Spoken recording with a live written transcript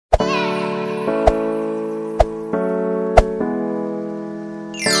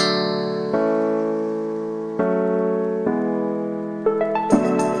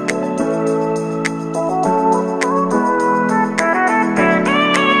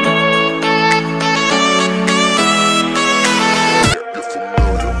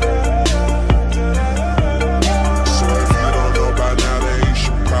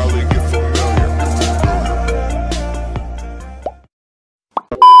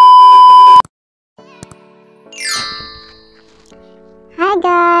Hi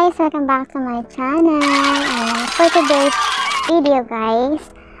guys! Welcome back to my channel. And for today's video guys,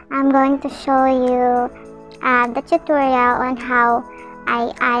 I'm going to show you the tutorial on how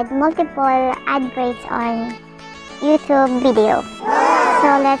I add multiple ad breaks on YouTube video.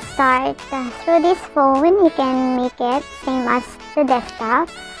 So let's start. Through this phone, you can make it same as the desktop.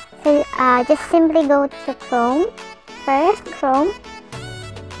 So just simply go to Chrome. First, Chrome.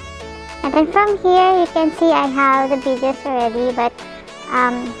 And then from here, you can see I have the videos already, but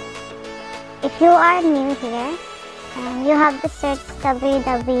if you are new here, you have to search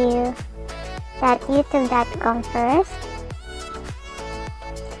www.youtube.com first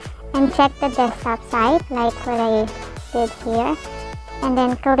and check the desktop site like what I did here, and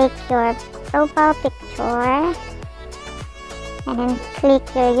then click your profile picture and then click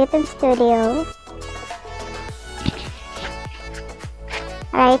your YouTube Studio.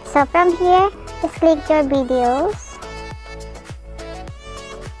 Alright, so from here, just click your videos.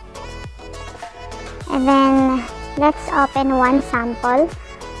 And then let's open one sample.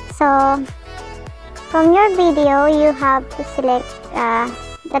 So from your video, you have to select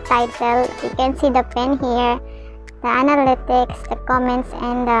the title. You can see the pen here, the analytics, the comments,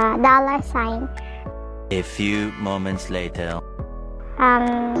 and the $sign. A few moments later.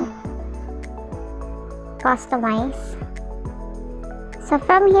 Customize. So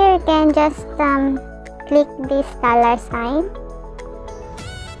from here, you can just click this $sign.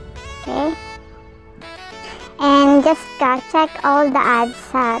 Okay. And just check all the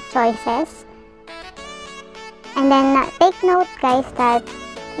ads choices, and then take note guys that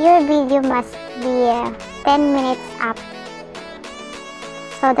your video must be 10 minutes up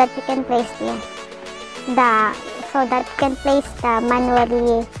so that you can place the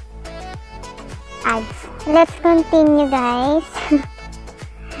manually ads. Let's continue guys.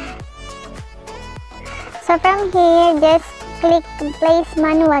 So from here, just click place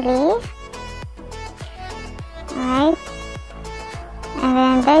manually. Alright, and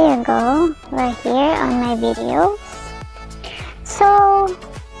then there you go, we're here on my videos. So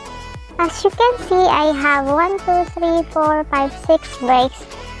as you can see, I have 1, 2, 3, 4, 5, 6 breaks,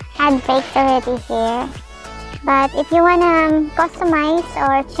 ad breaks already here. But if you wanna customize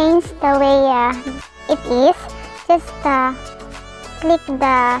or change the way it is, just click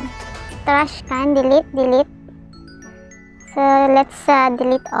the trash can, delete. So let's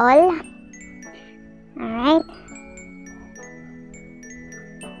delete all. Alright.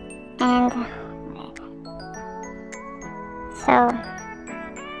 And so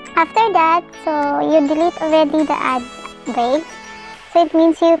after that, so you delete already the ad break. So it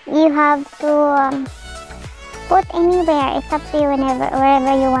means you have to put anywhere. It's up to you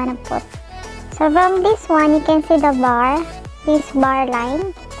wherever you want to put. So from this one, you can see the bar, this bar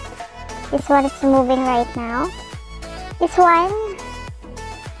line. This one is moving right now. This one,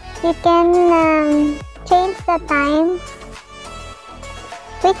 you can change the time,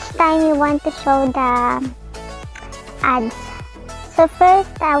 which time you want to show the ads. So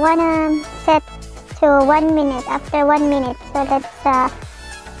first, I want to set to 1 minute, after 1 minute. So let's, I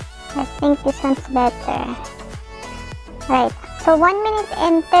think this one's better. Right, so 1 minute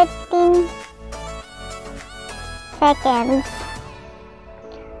and 13 seconds.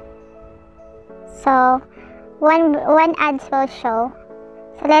 So one ads will show.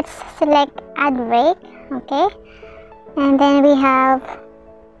 So let's select ad break, okay, and then we have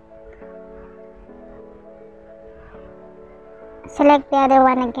select the other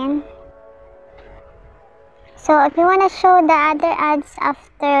one again. So if you want to show the other ads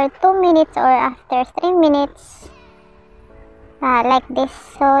after 2 minutes or after 3 minutes, like this,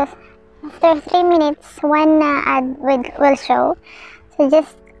 so after 3 minutes one ad will show. So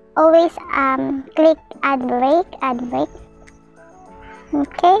just always click ad break.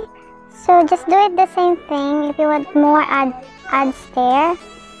 Okay, so just do it the same thing if you want more ads there.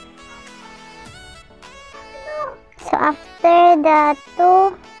 So after the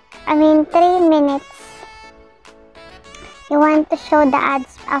 3 minutes, you want to show the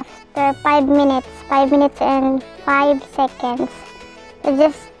ads after 5 minutes and 5 seconds. So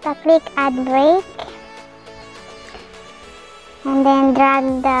just click ad break and then drag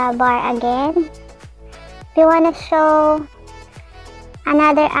the bar again. If you want to show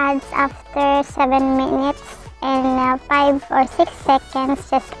another ads after 7 minutes and 5 or 6 seconds,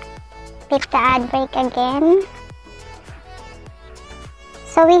 just click the ad break again.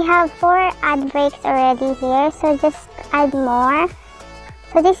 So we have 4 ad breaks already here, so just add more.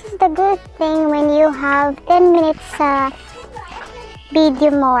 So this is the good thing when you have 10 minutes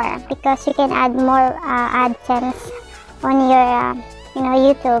video more, because you can add more AdSense on your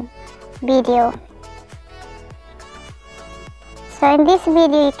YouTube video. So in this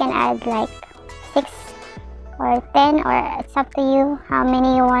video, you can add like 6 or 10, or it's up to you how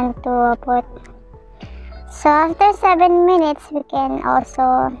many you want to put. So after 7 minutes, we can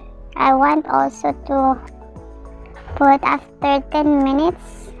also, I want also to put after 10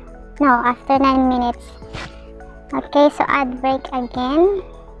 minutes, no, after 9 minutes. Okay, so ad break again.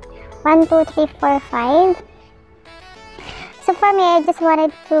 1, 2, 3, 4, 5. So for me, I just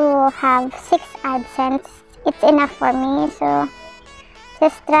wanted to have 6 AdSense. It's enough for me. So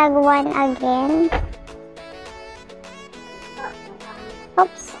just drag one again.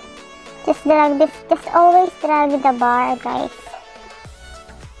 Oops. Just drag this. Just always drag the bar, guys.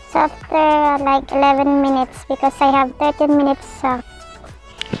 So after like 11 minutes, because I have 13 minutes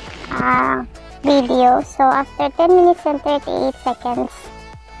video. So after 10 minutes and 38 seconds,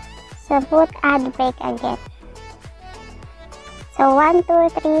 so put ad break again. So 1, 2,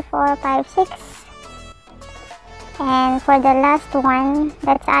 3, 4, 5, 6. And for the last one,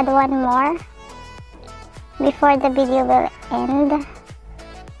 let's add one more before the video will end.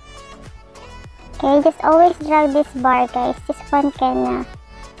 Okay, just always drag this bar, guys. This one can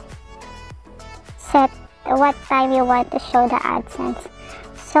set what time you want to show the AdSense.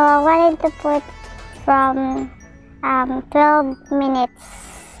 So I wanted to put from 12 minutes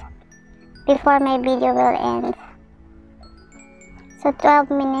before my video will end. So 12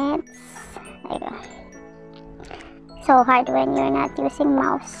 minutes. There you go. So hard when you're not using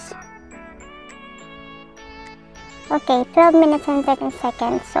mouse. Okay, 12 minutes and 13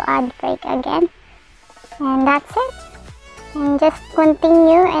 seconds. So ad break again. And that's it. And just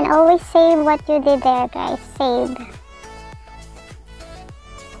continue and always save what you did there, guys. Save.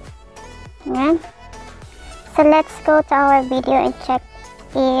 Yeah. So let's go to our video and check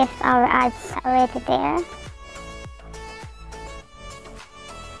if our ads are already there.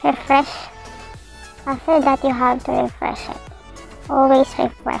 Refresh. After that, you have to refresh it. Always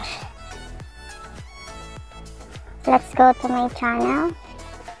refresh. Let's go to my channel.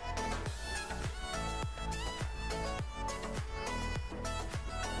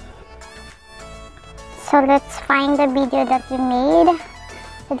 So let's find the video that we made.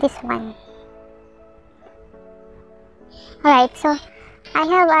 So this one. Alright, so I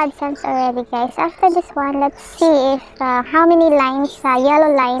have AdSense already, guys. After this one, let's see if how many lines,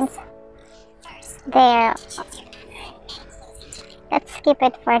 yellow lines there. Let's skip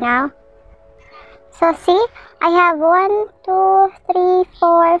it for now. So see, I have 1, 2, 3,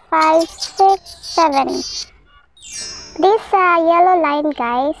 4, 5, 6, 7. This yellow line,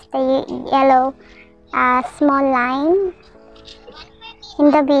 guys, the yellow small line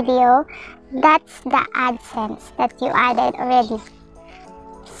in the video, that's the AdSense that you added already.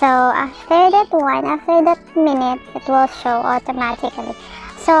 So after that one, after that minute, it will show automatically.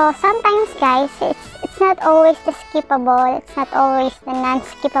 So sometimes, guys, it's not always the skippable, it's not always the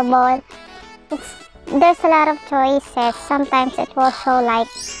non-skippable. There's a lot of choices. Sometimes it will show like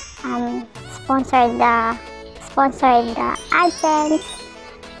sponsored AdSense.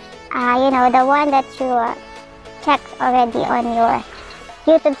 You know, the one that you checked already on your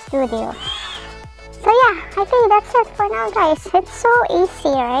YouTube Studio. So yeah, I think that's it for now, guys. It's so easy,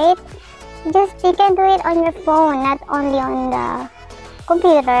 right? You can do it on your phone, not only on the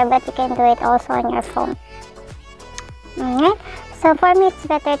computer, but you can do it also on your phone. Alright, so for me, it's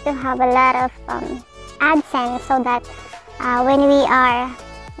better to have a lot of AdSense, so that when we are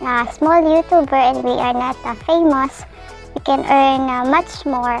a small YouTuber and we are not famous, we can earn much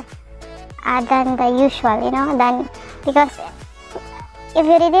more than the usual, you know, because if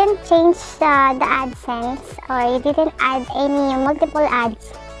you didn't change the AdSense, or you didn't add any multiple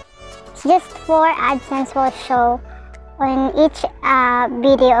ads, just 4 AdSense will show on each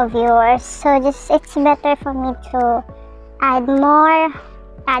video of yours. So it's better for me to add more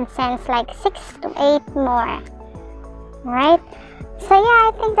AdSense, like 6 to 8 more. Alright, so yeah,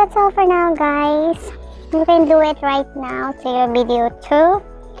 I think that's all for now, guys. You can do it right now to your video too.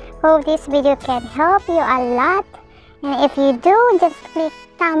 Hope this video can help you a lot. And if you do, just click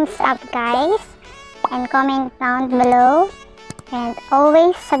thumbs up, guys, and comment down below, and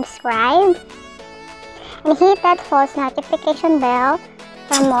always subscribe and hit that post notification bell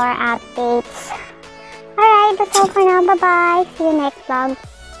for more updates. Alright, that's all for now. Bye bye. See you next vlog.